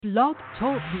Blog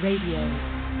Talk Radio.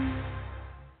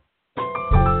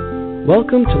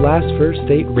 Welcome to Last First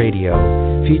Date Radio,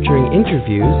 featuring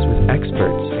interviews with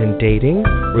experts in dating,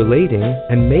 relating,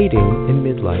 and mating in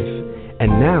midlife.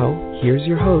 And now, here's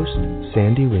your host,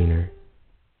 Sandy Weiner.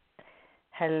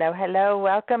 Hello, hello.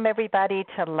 Welcome, everybody,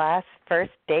 to Last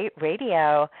First Date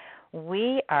Radio.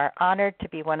 We are honored to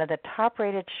be one of the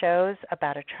top-rated shows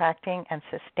about attracting and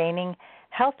sustaining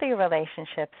healthy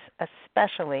relationships,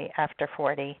 especially after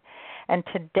 40. And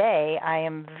today I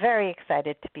am very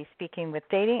excited to be speaking with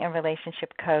dating and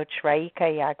relationship coach Raika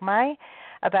Yagmai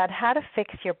about how to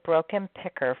fix your broken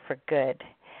picker for good.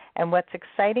 And what's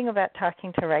exciting about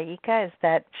talking to Raika is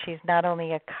that she's not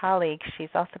only a colleague, she's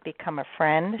also become a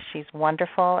friend. She's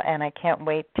wonderful, and I can't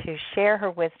wait to share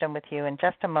her wisdom with you in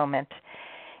just a moment.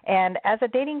 And as a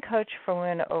dating coach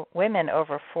for women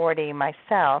over 40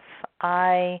 myself,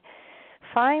 I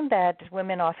find that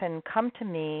women often come to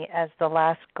me as the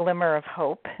last glimmer of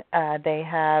hope. They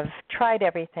have tried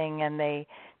everything and they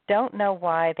don't know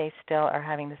why they still are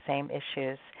having the same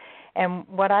issues. And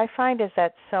what I find is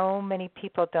that so many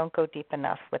people don't go deep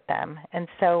enough with them. And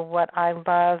so what I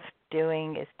love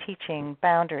doing is teaching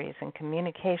boundaries and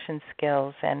communication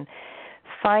skills and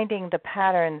finding the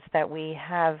patterns that we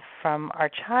have from our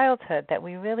childhood that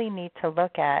we really need to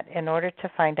look at in order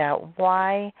to find out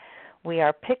why we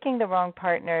are picking the wrong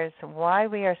partners, why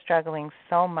we are struggling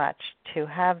so much to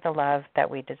have the love that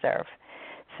we deserve.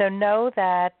 So know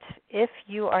that if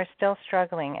you are still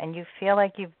struggling and you feel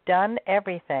like you've done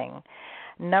everything,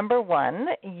 number one,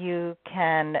 you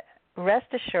can rest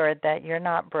assured that you're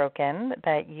not broken,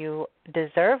 that you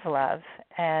deserve love,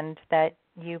 and that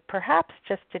you perhaps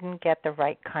just didn't get the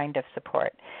right kind of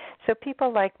support. So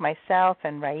people like myself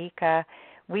and Raika,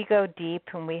 we go deep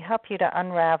and we help you to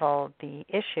unravel the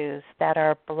issues that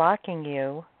are blocking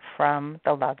you from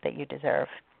the love that you deserve.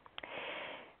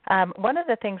 One of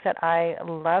the things that I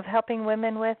love helping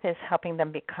women with is helping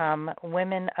them become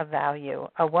women of value.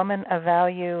 A woman of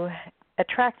value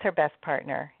attracts her best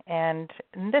partner, and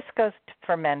this goes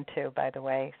for men too, by the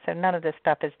way. So none of this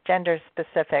stuff is gender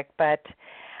specific, but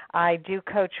I do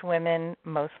coach women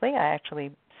mostly. I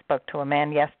actually spoke to a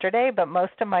man yesterday, but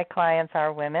most of my clients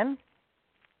are women.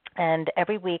 And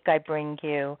every week I bring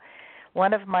you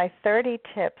one of my 30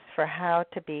 tips for how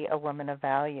to be a woman of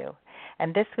value.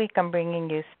 And this week I'm bringing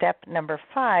you step number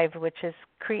 5, which is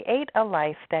create a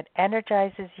life that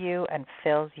energizes you and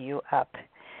fills you up.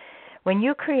 When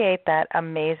you create that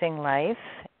amazing life,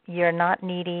 you're not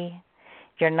needy.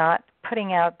 You're not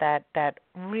putting out that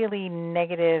really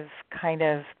negative kind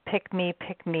of pick-me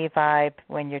vibe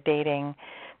when you're dating,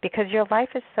 because your life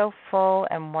is so full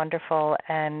and wonderful,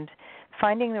 and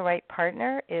finding the right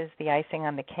partner is the icing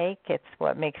on the cake. It's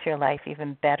what makes your life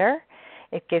even better.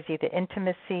 It gives you the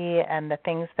intimacy and the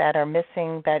things that are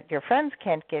missing that your friends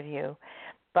can't give you.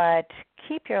 But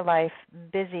keep your life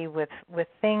busy with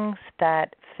things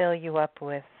that fill you up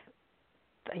with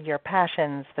your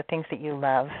passions, the things that you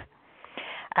love.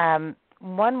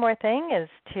 One more thing is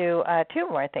two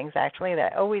more things actually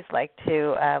that I always like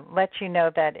to let you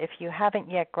know that if you haven't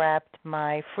yet grabbed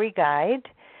my free guide,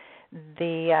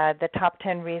 the top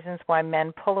 10 reasons why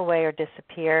men pull away or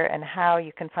disappear and how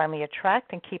you can finally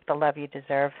attract and keep the love you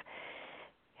deserve,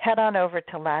 head on over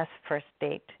to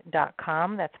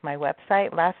lastfirstdate.com. That's my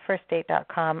website,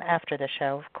 lastfirstdate.com, after the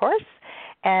show, of course,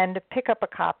 and pick up a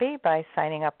copy by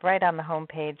signing up right on the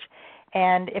homepage.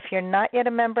 And if you're not yet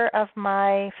a member of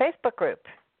my Facebook group,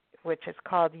 which is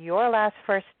called Your Last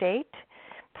First Date,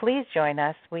 please join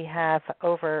us. We have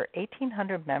over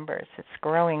 1,800 members. It's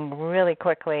growing really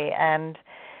quickly. And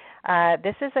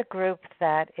this is a group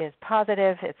that is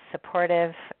positive. It's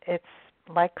supportive. It's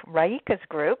like Raika's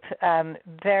group,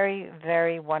 very,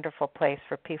 very wonderful place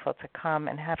for people to come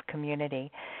and have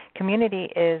community. Community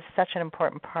is such an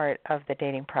important part of the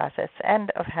dating process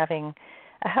and of having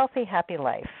a healthy, happy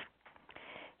life.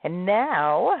 And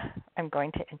now I'm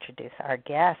going to introduce our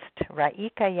guest,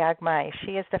 Raika Yagmai.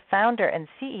 She is the founder and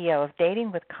CEO of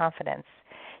Dating with Confidence.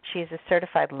 She is a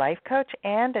certified life coach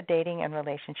and a dating and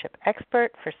relationship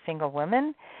expert for single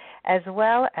women, as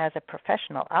well as a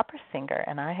professional opera singer.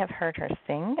 And I have heard her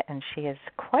sing, and she is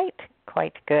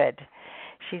quite good.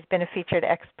 She's been a featured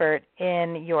expert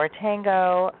in Your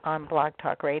Tango on Blog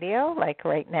Talk Radio, like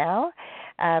right now.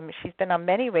 She's been on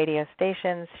many radio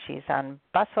stations. She's on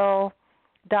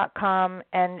Bustle.com,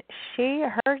 and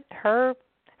her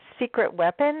secret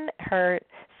weapon, her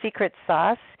secret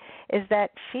sauce, is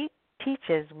that she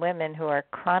teaches women who are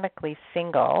chronically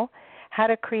single how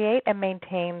to create and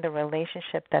maintain the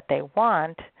relationship that they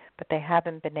want, but they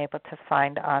haven't been able to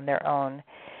find on their own.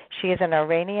 She is an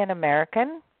Iranian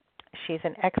American She's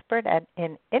an expert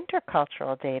in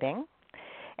intercultural dating,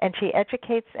 and she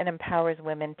educates and empowers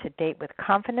women to date with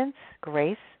confidence,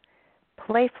 grace,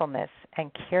 playfulness,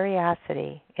 and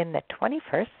curiosity in the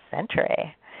 21st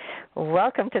century.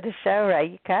 Welcome to the show,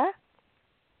 Raika.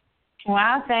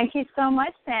 Wow, thank you so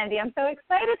much, Sandy. I'm so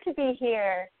excited to be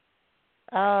here.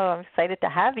 Oh, I'm excited to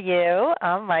have you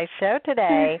on my show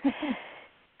today.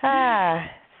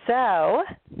 So,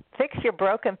 fix your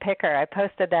broken picker. I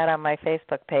posted that on my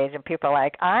Facebook page, and people are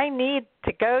like, I need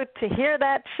to go to hear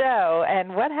that show.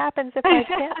 And what happens if I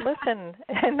can't listen?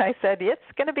 And I said, it's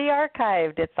going to be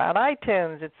archived. It's on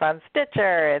iTunes. It's on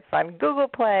Stitcher. It's on Google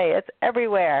Play. It's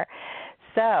everywhere.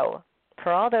 So,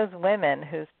 for all those women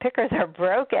whose pickers are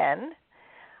broken,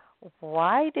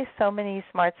 why do so many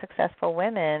smart, successful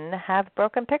women have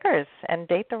broken pickers and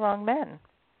date the wrong men?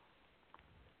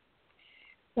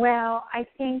 Well, I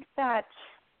think that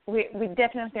we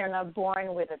definitely are not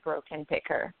born with a broken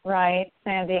picker, right,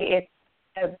 Sandy?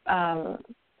 It's a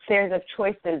series of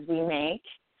choices we make,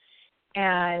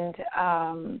 and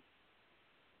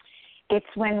it's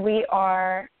when we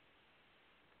are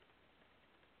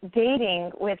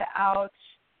dating without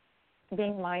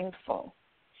being mindful.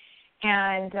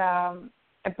 And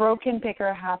a broken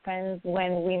picker happens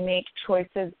when we make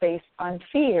choices based on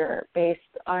fear, based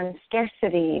on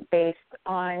scarcity, based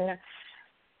on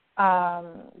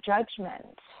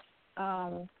judgment,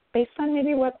 based on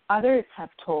maybe what others have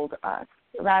told us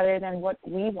rather than what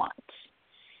we want.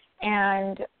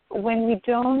 And when we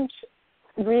don't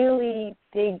really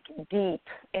dig deep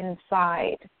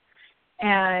inside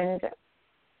and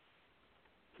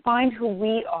find who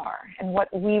we are and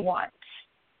what we want,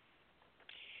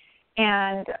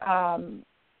 and,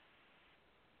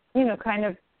 kind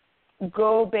of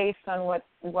go based on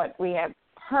what we have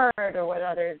heard or what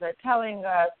others are telling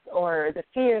us or the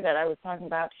fear that I was talking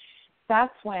about,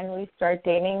 that's when we start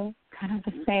dating kind of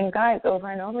the same guys over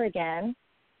and over again,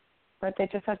 but they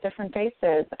just have different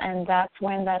faces. And that's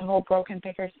when that whole broken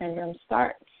picker syndrome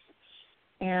starts.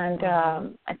 And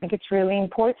I think it's really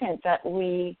important that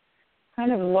we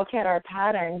kind of look at our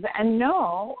patterns and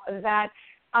know that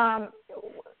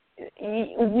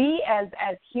we as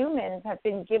humans have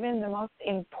been given the most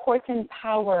important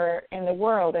power in the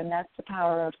world, and that's the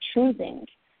power of choosing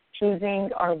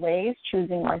our ways,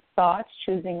 choosing our thoughts,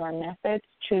 choosing our methods,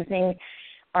 choosing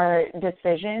our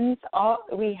decisions.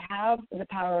 We have the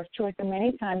power of choice, and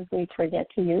many times we forget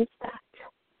to use that.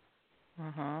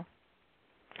 Mm-hmm.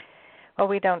 Well,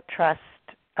 we don't trust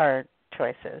our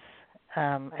choices.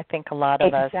 I think a lot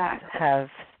of us have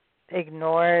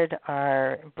ignored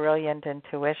our brilliant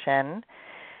intuition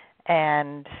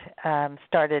and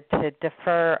started to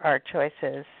defer our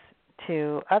choices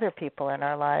to other people in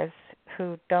our lives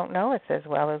who don't know us as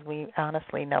well as we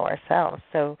honestly know ourselves.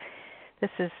 So this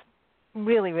is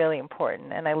really, really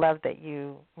important, and I love that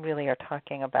you really are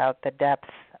talking about the depth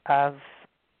of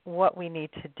what we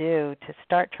need to do to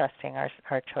start trusting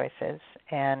our choices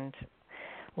and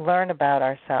learn about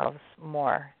ourselves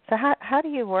more. So how do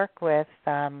you work with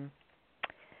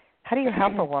how do you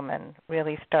help a woman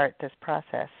really start this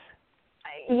process?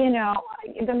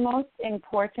 The most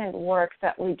important work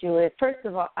that we do is, first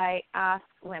of all, I ask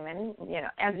women,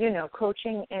 as you know,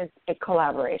 coaching is a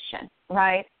collaboration,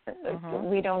 right? Mm-hmm.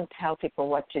 We don't tell people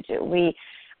what to do.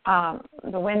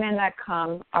 The women that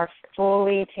come are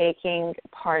fully taking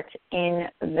part in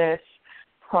this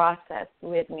process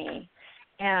with me.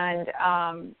 And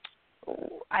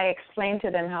I explain to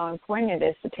them how important it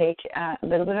is to take a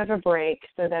little bit of a break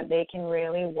so that they can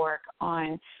really work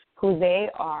on who they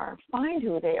are, find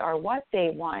who they are, what they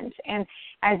want. And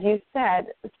as you said,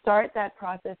 start that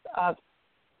process of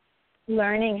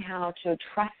learning how to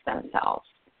trust themselves,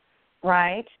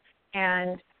 right?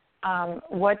 And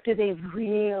what do they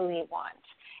really want?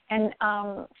 And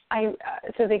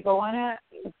so they go on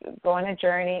a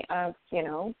journey of,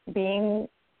 being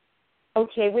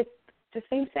okay with just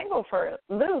being single for a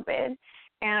little bit.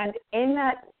 And in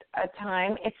that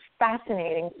time, it's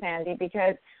fascinating, Sandy,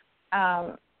 because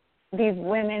these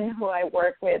women who I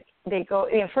work with, they go,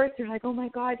 first they're like, oh my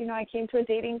God, I came to a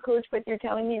dating coach, but you're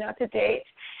telling me not to date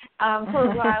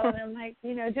for a while. And I'm like,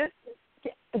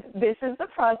 this is the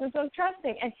process of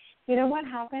trusting. And you know what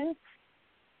happens?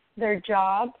 Their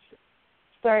jobs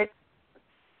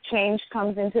change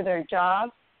comes into their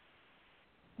jobs.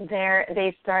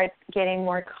 They start getting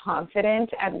more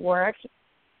confident at work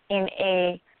in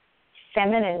a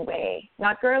feminine way,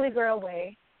 not girly girl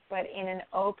way, but in an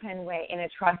open way, in a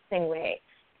trusting way,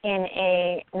 in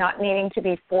a not needing to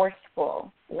be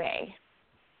forceful way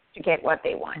to get what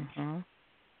they want. Mm-hmm.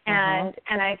 And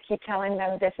I keep telling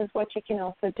them this is what you can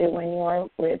also do when you're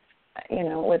with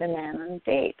with a man on a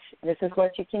date. This is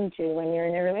what you can do when you're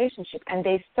in a relationship. And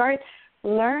they start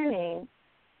learning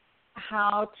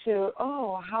how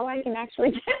I can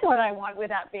actually get what I want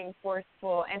without being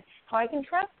forceful, and how I can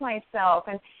trust myself.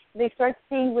 And they start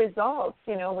seeing results,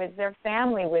 with their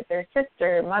family, with their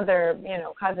sister, mother,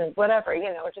 cousins, whatever,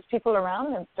 just people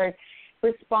around them start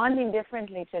responding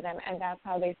differently to them, and that's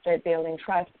how they start building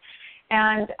trust.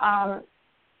 And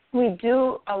we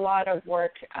do a lot of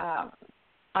work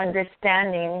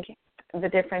understanding the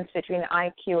difference between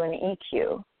IQ and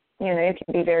EQ. You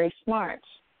can be very smart,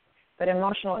 but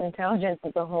emotional intelligence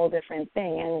is a whole different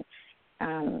thing,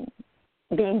 and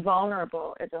being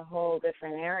vulnerable is a whole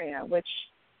different area, which,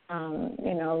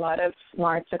 a lot of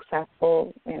smart,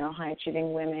 successful,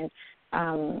 high-achieving women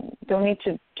don't need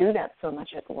to do that so much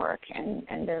at work,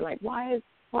 and they're like, why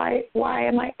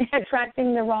am I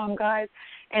attracting the wrong guys?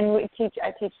 And I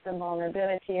teach them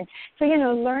vulnerability, and so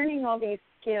learning all these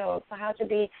skills, how to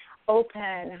be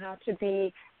open, how to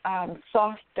be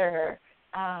softer,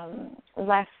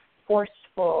 less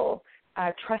forceful,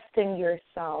 trusting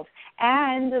yourself.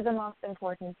 And the most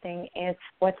important thing is,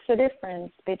 what's the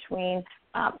difference between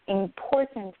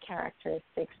important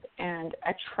characteristics and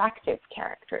attractive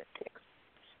characteristics,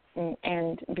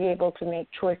 and be able to make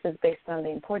choices based on the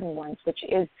important ones, which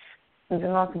is the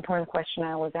most important question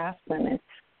I always ask them is,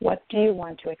 what do you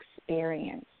want to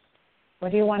experience?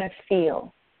 What do you want to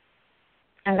feel?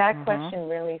 And that question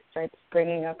really starts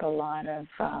bringing up a lot of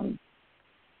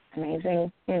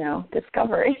amazing,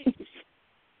 discoveries.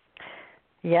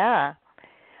 Yeah.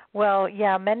 Well,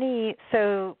 yeah, many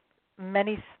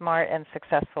smart and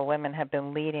successful women have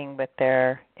been leading with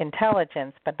their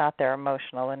intelligence, but not their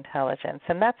emotional intelligence.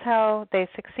 And that's how they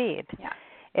succeed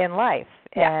in life.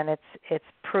 Yeah. And it's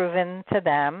proven to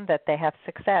them that they have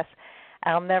success.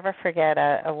 I'll never forget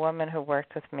a woman who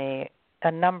worked with me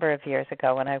a number of years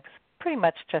ago when I was pretty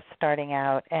much just starting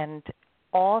out, and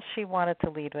all she wanted to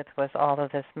lead with was all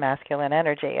of this masculine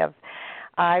energy of,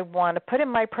 I want to put in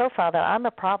my profile that I'm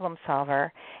a problem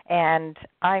solver and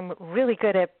I'm really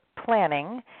good at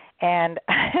planning, and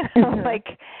I'm like,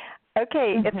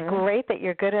 okay, it's great that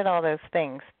you're good at all those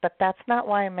things, but that's not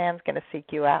why a man's going to seek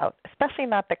you out, especially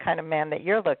not the kind of man that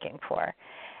you're looking for.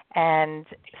 And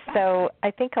so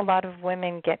I think a lot of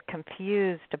women get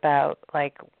confused about,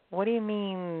 like, what do you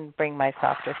mean bring my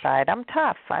softer side? I'm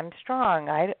tough. I'm strong.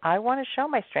 I want to show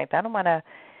my strength. I don't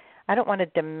want to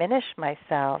diminish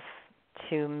myself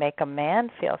to make a man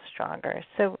feel stronger.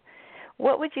 So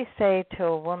what would you say to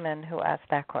a woman who asked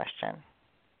that question?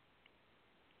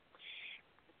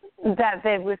 That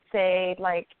they would say,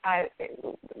 like,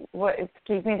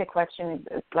 excuse me, the question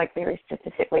is like very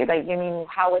specifically, like, you mean,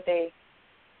 how would they?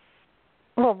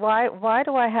 Well, why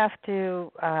do I have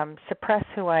to suppress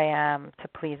who I am to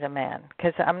please a man?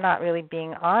 Because I'm not really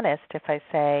being honest if I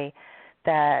say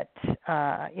that,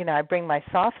 I bring my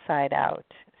soft side out.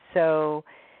 So,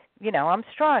 I'm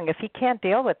strong. If he can't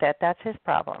deal with it, that's his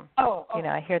problem. Oh.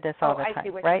 I hear this all the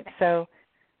time, right? So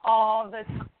all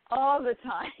the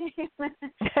time.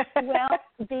 Well,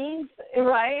 being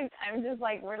right, I'm just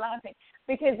like, we're laughing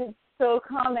because it's so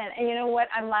common. And you know what?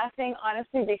 I'm laughing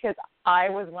honestly because I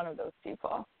was one of those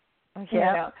people.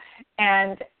 Yeah.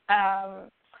 And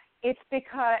it's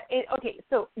because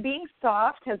so being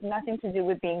soft has nothing to do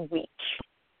with being weak.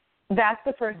 That's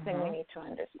the first thing we need to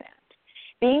understand.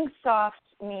 Being soft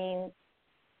means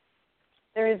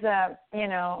there is a,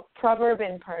 proverb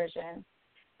in Persian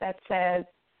that says,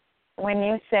 when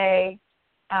you say,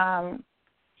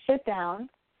 sit down,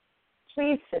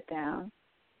 please sit down,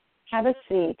 have a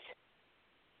seat,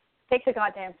 take the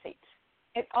goddamn seat.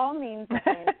 It all means the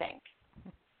same thing,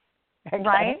 okay.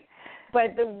 Right?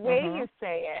 But the way you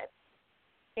say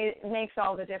it makes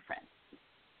all the difference.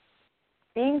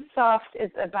 Being soft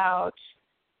is about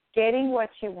getting what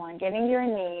you want, getting your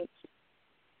needs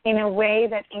in a way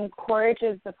that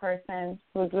encourages the person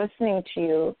who's listening to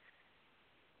you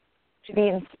to be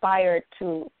inspired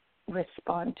to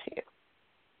respond to you.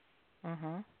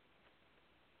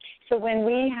 So when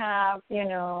we have,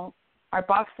 our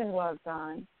boxing gloves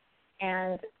on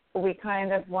and we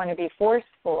kind of want to be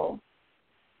forceful,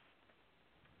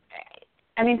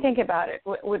 I mean, think about it.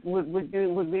 Would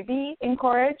we be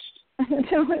encouraged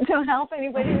to help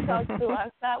anybody who talks to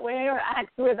us that way or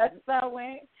acts with us that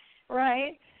way,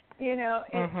 right?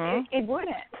 It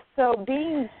wouldn't. So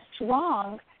being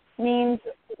strong means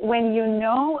when you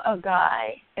know a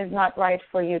guy is not right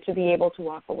for you to be able to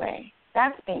walk away.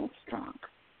 That's being strong.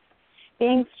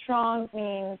 Being strong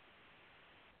means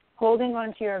holding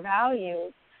on to your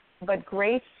values, but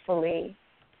gracefully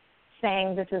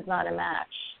saying this is not a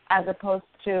match, as opposed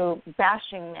to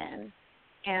bashing men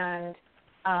and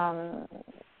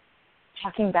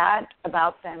talking bad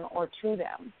about them or to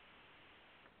them.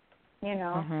 You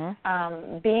know,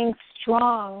 being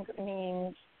strong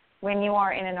means when you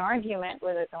are in an argument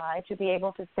with a guy to be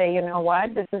able to say, you know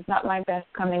what, this is not my best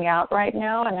coming out right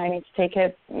now, and I need to take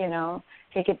a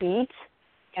beat,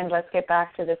 and let's get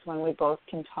back to this when we both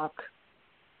can talk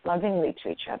lovingly to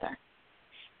each other.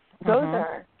 Those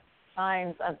are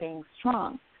signs of being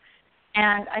strong.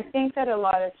 And I think that a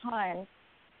lot of times,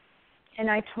 and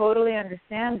I totally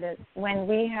understand this, when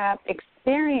we have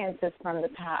experiences from the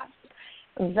past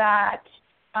that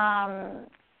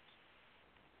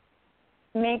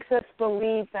makes us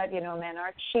believe that, you know, men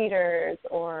are cheaters,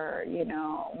 or, you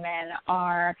know, men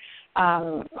are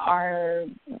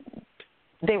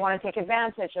they want to take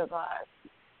advantage of us,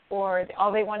 or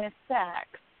all they want is sex,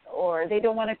 or they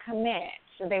don't want to commit,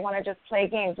 or they want to just play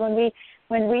games. When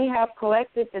we have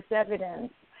collected this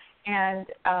evidence and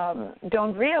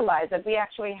don't realize that we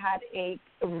actually had a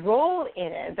role in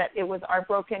it, that it was our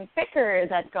broken picker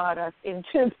that got us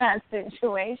into that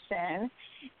situation,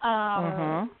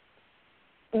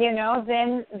 you know,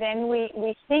 then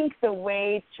we think the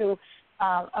way to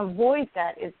avoid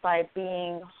that is by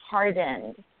being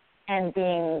hardened and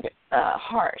being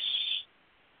harsh.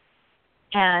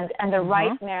 And the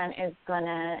right man is going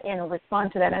to, you know,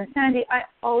 respond to that. And Sandy, I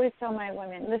always tell my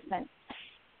women, listen,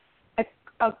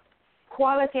 a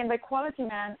quality, and by quality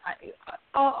man,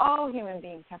 all human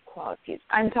beings have qualities.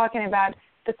 I'm talking about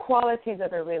the qualities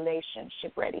of a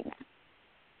relationship-ready man.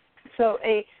 So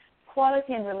a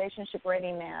quality and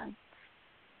relationship-ready man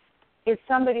is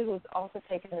somebody who's also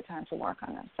taken the time to work on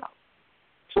themselves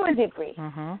to a degree,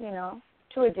 you know,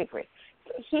 to a degree.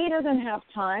 He doesn't have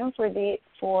time for a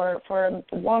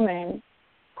woman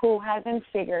who hasn't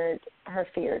figured her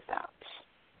fears out,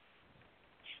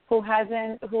 who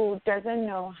doesn't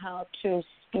know how to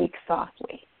speak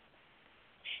softly.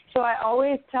 So I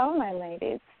always tell my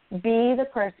ladies, be the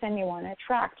person you want to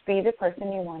attract, be the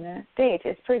person you want to date.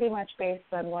 It's pretty much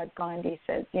based on what Gandhi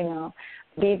says, you know,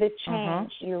 be the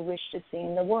change you wish to see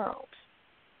in the world.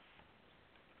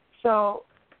 So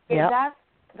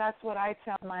that's what I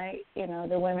tell my, you know,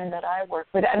 the women that I work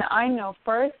with. And I know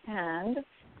firsthand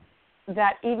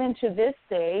that even to this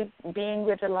day, being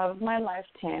with the love of my life,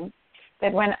 Tim,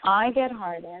 that when I get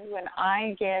hardened, when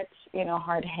I get, you know,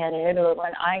 hard-headed, or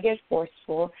when I get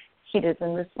forceful, he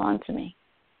doesn't respond to me.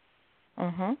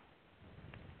 And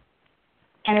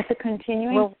it's a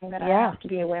continuing thing that I have to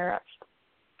be aware of.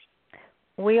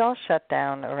 We all shut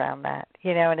down around that,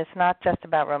 you know, and it's not just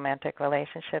about romantic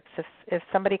relationships. If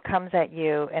somebody comes at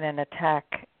you in an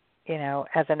attack, you know,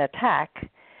 as an attack,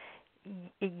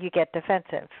 you get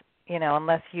defensive, you know,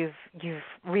 unless you've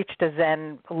reached a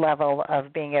Zen level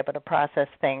of being able to process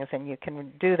things, and you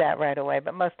can do that right away,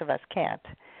 but most of us can't.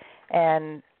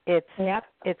 And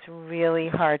it's really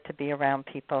hard to be around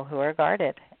people who are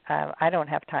guarded. I don't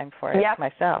have time for it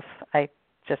myself. I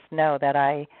just know that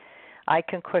I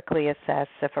can quickly assess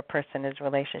if a person is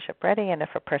relationship ready and if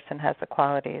a person has the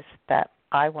qualities that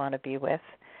I want to be with.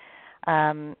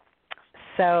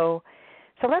 So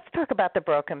let's talk about the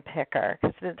broken picker,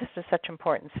 because this is such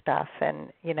important stuff.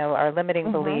 And, you know, our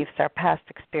limiting beliefs, our past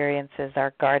experiences,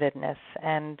 our guardedness,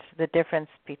 and the difference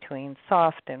between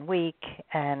soft and weak,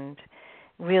 and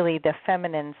really the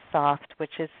feminine soft,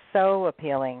 which is so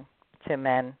appealing to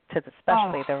men,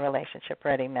 especially the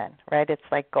relationship-ready men, right? It's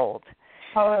like gold.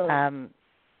 Totally.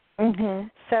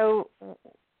 So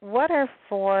what are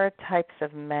 4 types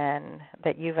of men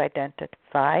that you've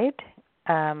identified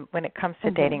when it comes to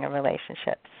dating and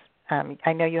relationships?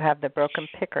 I know you have the Broken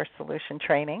Picker Solution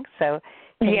training, so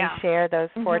can you share those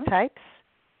 4 types?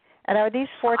 And are these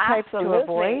 4 types to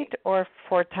avoid, or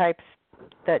 4 types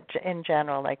that in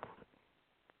general, like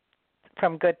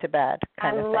from good to bad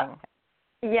kind of thing?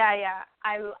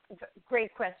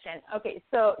 Great question. Okay,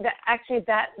 so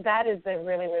that is a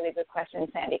really, really good question,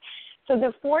 Sandy. So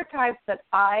the 4 types that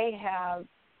I have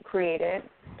created,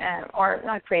 or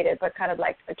not created, but kind of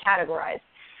like categorized,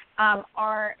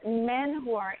 are men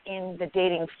who are in the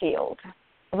dating field,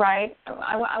 right?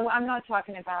 I'm not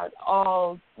talking about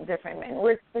all different men.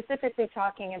 We're specifically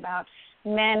talking about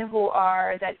men who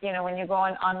are that, you know, when you go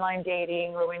on online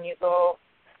dating, or when you go,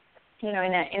 you know,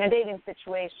 in a dating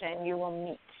situation, you will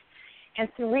meet. And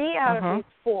 3 out of these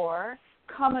 4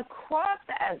 come across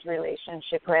as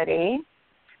relationship ready,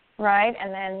 right?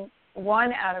 And then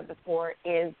 1 out of the 4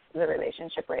 is the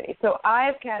relationship ready. So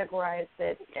I've categorized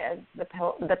it as the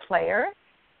player,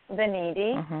 the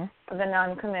needy, the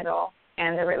non-committal,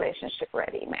 and the relationship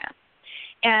ready man.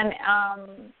 And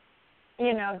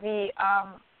you know,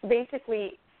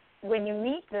 basically when you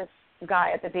meet this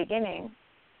guy at the beginning,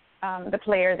 the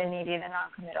player, the needy, the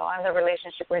non-committal, and the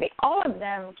relationship ready. All of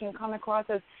them can come across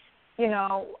as, you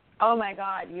know, oh my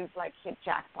God, you've like hit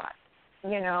jackpot,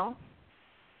 you know.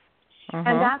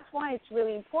 And that's why it's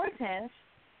really important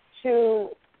to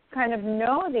kind of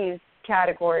know these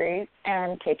categories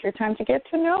and take your time to get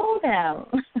to know them,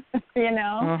 you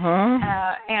know.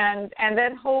 And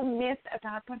that whole myth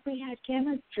about, but we had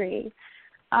chemistry.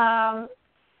 No,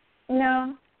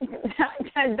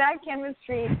 that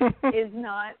chemistry is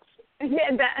not.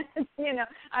 Yeah, that, you know,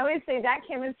 I always say that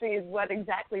chemistry is what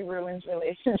exactly ruins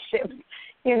relationships.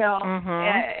 You know,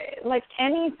 like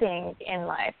anything in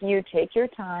life, you take your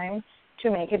time to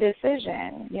make a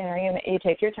decision. You know, you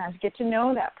take your time to get to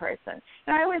know that person.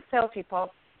 And I always tell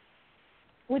people,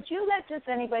 would you let just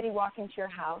anybody walk into your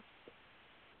house?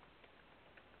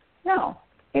 No.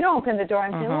 You don't open the door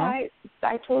and say,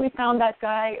 I totally found that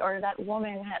guy or that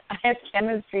woman has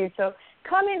chemistry, so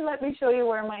come in, let me show you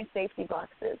where my safety box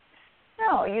is.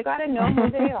 No, you got to know who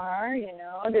they are, you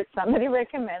know. Did somebody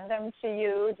recommend them to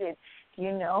you? Do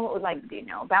you know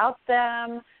about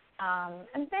them?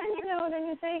 And then, you know, then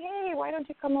you say, hey, why don't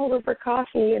you come over for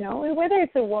coffee, you know, whether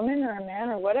it's a woman or a man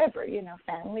or whatever, you know,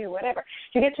 family or whatever.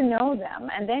 You get to know them,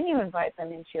 and then you invite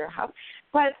them into your house.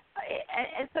 But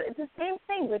it's the same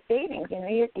thing with dating. You know,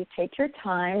 you take your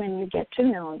time and you get to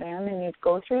know them, and you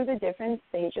go through the different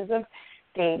stages of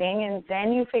dating, and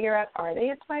then you figure out, are they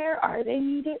a player? Are they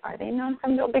needy? Are they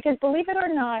non-committal? Because believe it or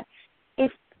not,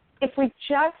 if we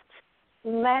just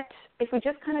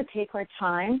kind of take our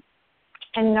time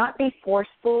and not be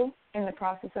forceful in the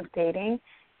process of dating,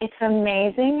 it's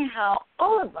amazing how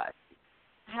all of us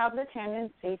have the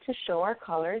tendency to show our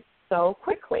colors so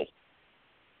quickly.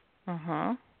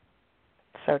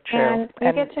 So true. And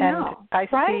you get to know,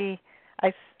 right?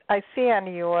 I see on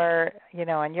your, you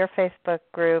know, on your Facebook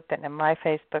group and in my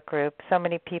Facebook group, so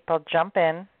many people jump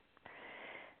in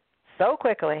so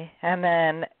quickly, and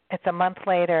then it's a month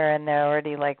later and they're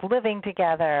already like living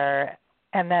together,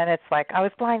 and then it's like, I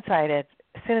was blindsided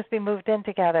as soon as we moved in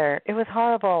together. It was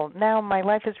horrible. Now my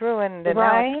life is ruined, and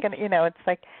now it's gonna, you know, it's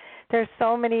like there's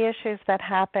so many issues that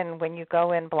happen when you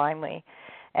go in blindly.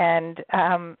 And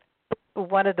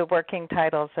one of the working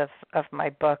titles of my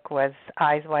book was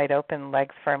Eyes Wide Open,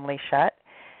 Legs Firmly Shut.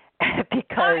 Because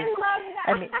I love that.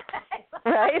 I mean,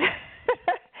 right?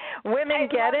 Women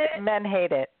get it, men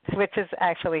hate it, which is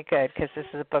actually good because this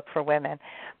is a book for women.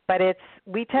 But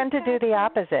we tend to do the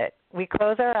opposite. We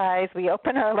close our eyes, we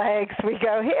open our legs, we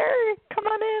go, here, come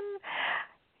on in,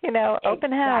 you know,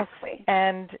 open house.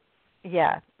 And,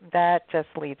 yeah, that just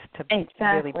leads to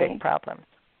really big problems.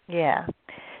 Yeah.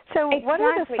 So what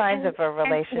are the signs of a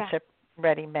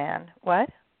relationship-ready man? What?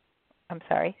 I'm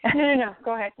sorry. No.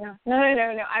 Go ahead. No.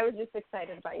 I was just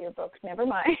excited about your book. Never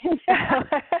mind.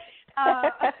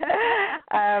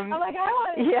 I'm like,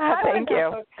 thank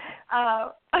you.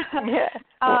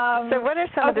 So what are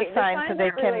some of the signs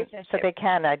so they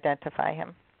can identify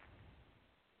him?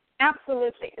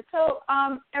 Absolutely. So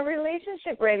a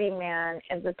relationship-ready man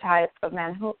is the type of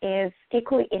man who is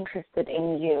equally interested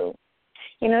in you.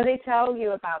 You know, they tell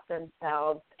you about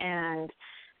themselves, and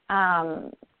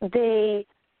they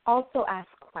also ask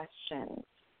questions.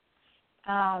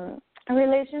 A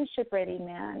relationship-ready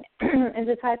man is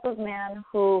the type of man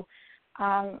who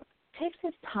takes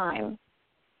his time.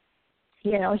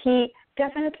 You know, he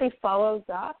definitely follows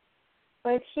up,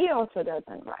 but he also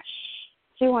doesn't rush.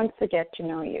 He wants to get to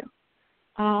know you.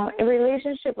 A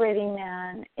relationship-ready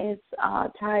man is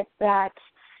a type that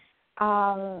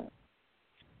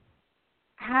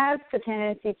has the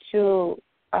tendency to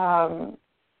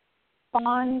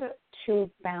bond to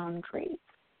boundaries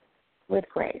with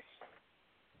grace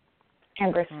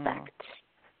and respect.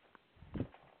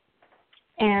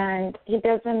 And he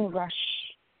doesn't rush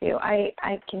you.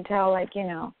 I can tell, like, you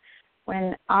know,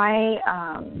 when I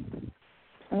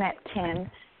met Tim,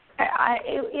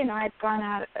 I'd gone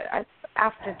out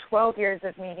after 12 years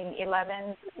of meeting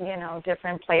 11, you know,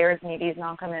 different players, needies,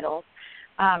 non-committals.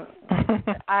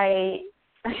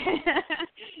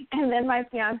 And then my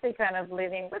fiance kind of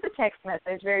living with a text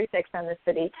message, very Sex and the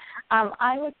City.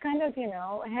 I was kind of, you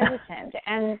know, hesitant,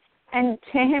 and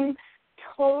Tim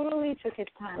totally took his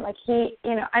time. Like he,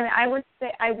 you know, I would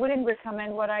say I wouldn't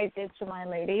recommend what I did to my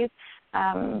ladies,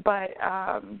 but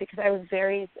because I was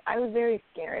very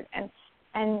scared, and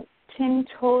Tim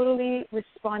totally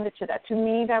responded to that. To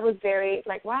me, that was very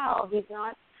like, wow, he's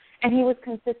not. And he was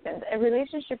consistent. A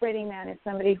relationship-ready man is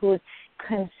somebody who is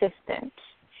consistent.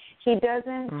 He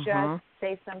doesn't just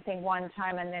say something one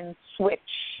time and then switch,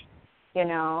 you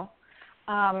know.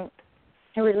 A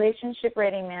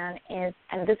relationship-ready man is,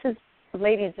 and this is,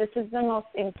 ladies, this is the most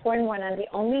important one, and the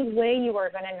only way you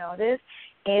are going to know this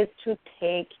is to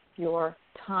take your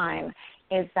time,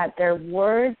 is that their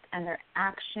words and their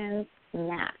actions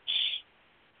match.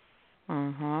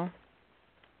 Mhm.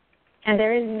 And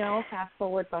there is no fast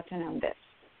forward button on this.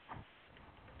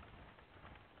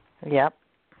 Yep.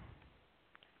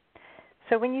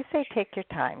 So when you say take your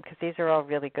time, because these are all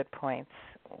really good points,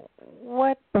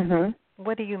 what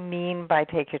do you mean by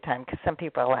take your time? Because some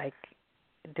people are like,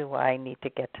 do I need to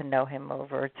get to know him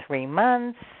over 3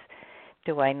 months?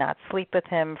 Do I not sleep with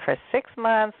him for 6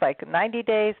 months, like 90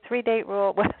 days, 3-date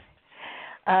rule? What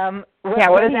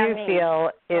what do does you that mean?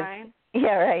 feel is, right?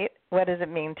 Yeah, right. What does it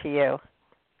mean to you?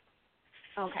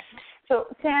 Okay. So,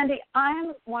 Sandy,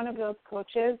 I'm one of those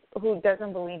coaches who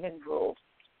doesn't believe in rules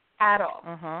at all.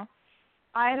 Mhm.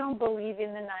 I don't believe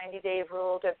in the 90-day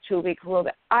rule, the 2-week rule.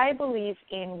 I believe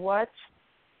in what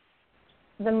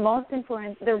the most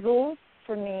important, the rules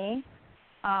for me,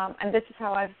 and this is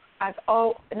how I've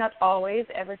not always,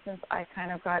 ever since I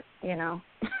kind of got,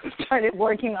 started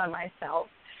working on myself.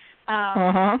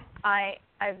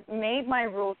 I've made my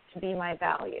rules to be my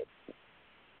values.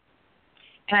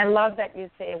 And I love that you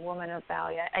say a woman of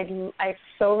value. I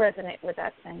so resonate with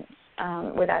that sentence,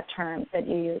 with that term that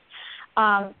you use.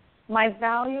 My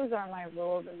values are my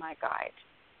rules and my guide.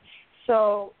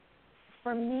 So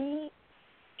for me,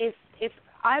 if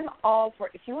I'm all for,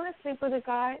 if you want to sleep with a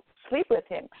guy, sleep with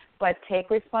him, but take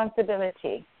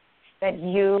responsibility that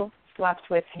you slept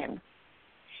with him.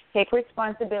 Take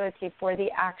responsibility for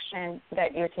the action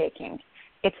that you're taking.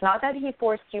 It's not that he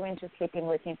forced you into sleeping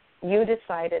with him. You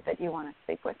decided that you want to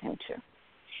sleep with him too.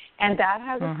 And that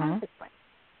has a consequence.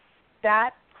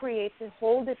 That creates a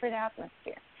whole different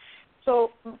atmosphere.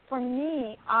 So for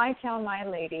me, I tell my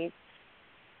ladies,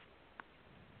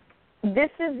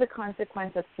 this is the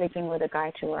consequence of sleeping with a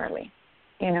guy too early.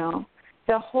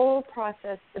 The whole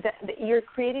process, that you're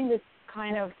creating this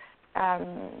kind of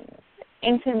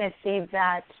intimacy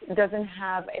that doesn't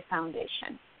have a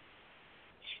foundation.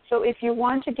 So if you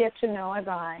want to get to know a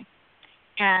guy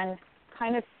and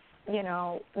kind of,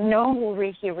 know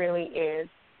who he really is,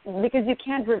 because you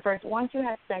can't reverse. Once you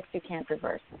have sex, you can't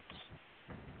reverse it.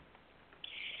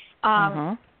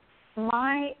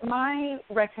 My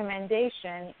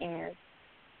recommendation is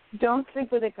don't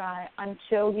sleep with a guy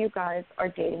until you guys are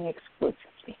dating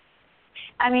exclusively.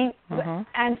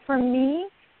 And for me,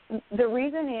 the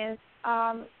reason is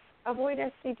avoid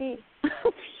STD.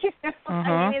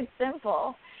 It's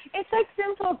simple. It's like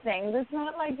simple things. It's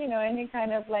not like, any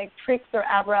kind of like tricks or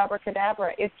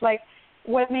abracadabra. It's like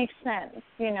what makes sense,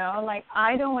 Like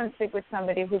I don't want to sleep with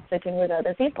somebody who's sleeping with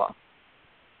other people.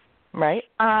 Right.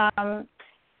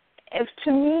 If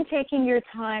to me taking your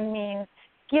time means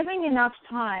giving enough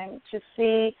time to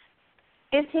see,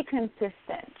 is he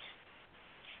consistent?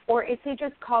 Or is he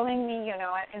just calling me,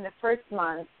 in the first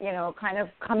month, kind of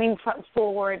coming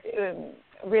forward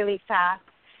really fast,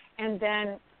 and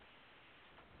then,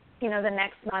 the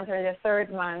next month or the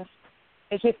third month,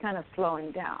 he's kind of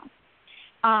slowing down.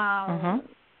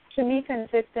 To me,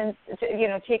 consistent,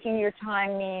 taking your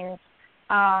time means,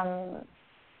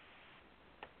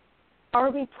 are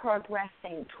we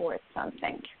progressing towards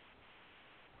something?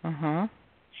 To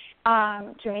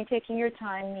me, taking your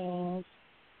time means,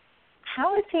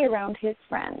 how is he around his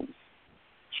friends?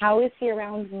 How is he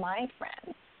around my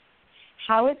friends?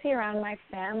 How is he around my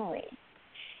family?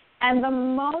 And the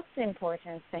most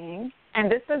important thing, and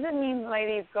this doesn't mean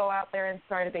ladies go out there and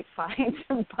start a big fight,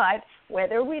 but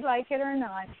whether we like it or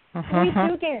not, we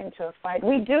do get into a fight.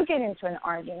 We do get into an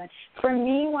argument. For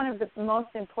me, one of the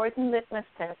most important litmus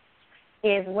tests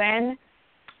is when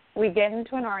we get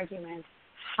into an argument,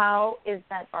 how is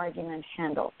that argument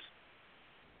handled?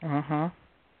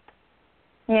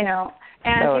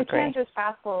 And so you can't just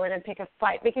fast forward and pick a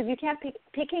fight, because you can't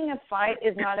picking a fight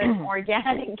is not an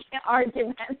organic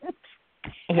argument.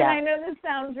 And I know this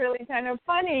sounds really kind of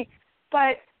funny,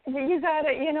 but you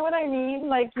gotta, you know what I mean?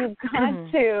 Like you've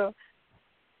got to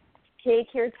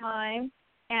take your time,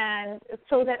 and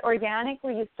so that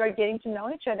organically you start getting to know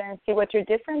each other and see what your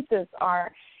differences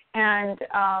are. And,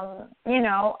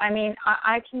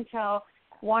 I can tell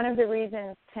one of the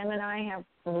reasons Tim and I have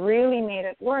really made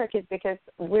it work is because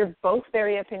we're both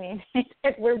very opinionated.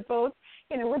 We're both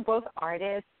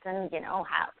artists and,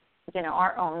 have,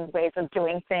 our own ways of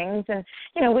doing things. And,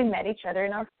 we met each other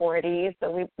in our 40s,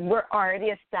 so we're already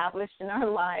established in our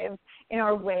lives, in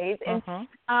our ways. And,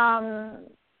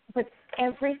 but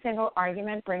every single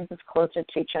argument brings us closer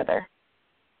to each other.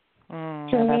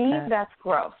 To me, that's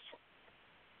growth.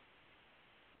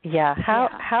 Yeah,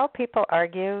 how people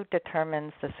argue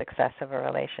determines the success of a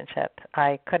relationship.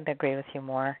 I couldn't agree with you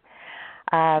more.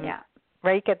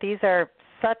 Rika, these are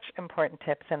such important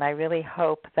tips, and I really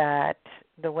hope that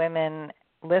the women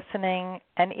listening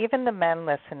and even the men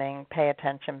listening pay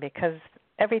attention, because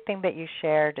everything that you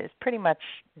shared is pretty much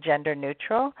gender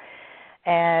neutral.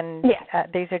 And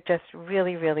these are just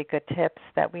really, really good tips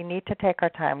that we need to take our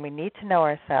time. We need to know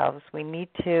ourselves. We need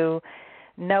to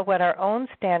know what our own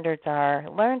standards are,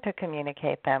 learn to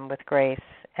communicate them with grace.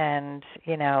 And,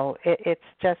 it's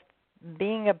just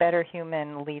being a better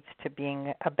human leads to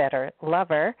being a better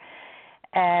lover.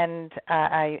 And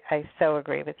I so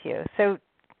agree with you. So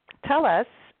tell us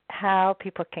how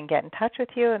people can get in touch with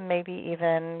you and maybe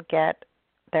even get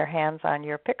their hands on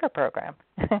your picker program.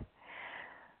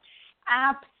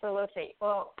 Absolutely.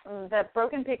 Well, the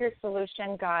Broken Picker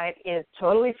Solution Guide is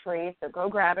totally free, so go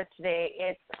grab it today.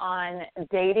 It's on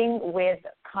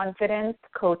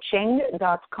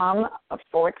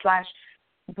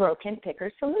datingwithconfidence.com/Broken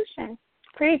Picker Solution.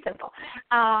 Pretty simple.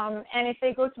 And if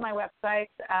they go to my website,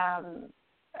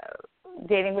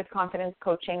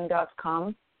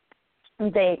 datingwithconfidencecoaching.com,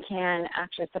 they can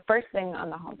actually, it's the first thing on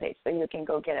the homepage, so you can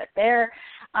go get it there.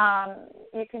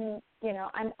 You can,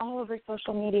 I'm all over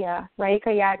social media, Raika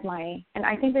Yagmai, and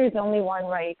I think there's only one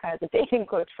Raika as a dating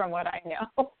coach from what I know.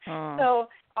 So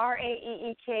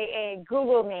Raeeka,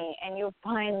 Google me and you'll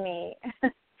find me.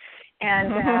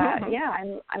 And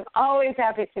I'm always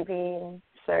happy to be in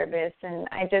service, and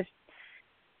I just,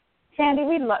 Sandy,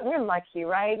 we're lucky,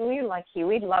 right? We're lucky.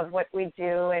 We love what we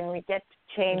do, and we get to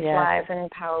change lives and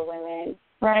empower women,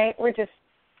 right?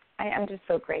 I'm just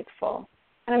so grateful.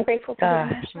 And I'm grateful for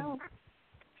doing the show.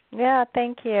 Yeah,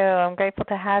 thank you. I'm grateful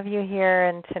to have you here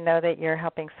and to know that you're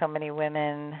helping so many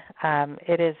women.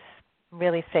 It is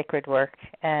really sacred work,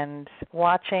 and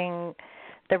watching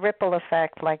the ripple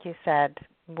effect, like you said,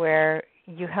 where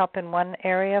you help in one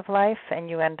area of life and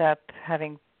you end up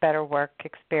having better work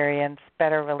experience,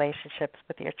 better relationships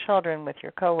with your children, with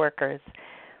your coworkers,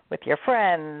 with your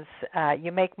friends.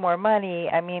 You make more money.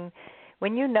 I mean,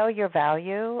 when you know your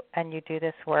value and you do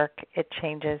this work, it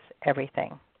changes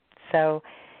everything. So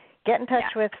get in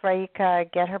touch with Raika,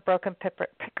 get her Broken Picker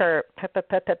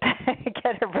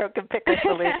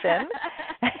Solution.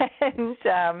 And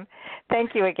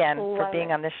thank you again for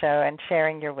being on the show and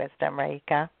sharing your wisdom,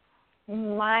 Raika.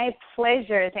 My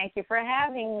pleasure. Thank you for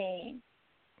having me.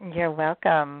 You're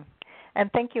welcome. And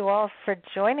thank you all for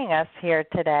joining us here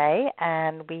today,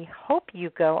 and we hope you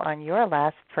go on your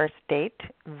last first date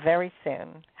very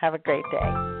soon. Have a great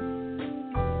day.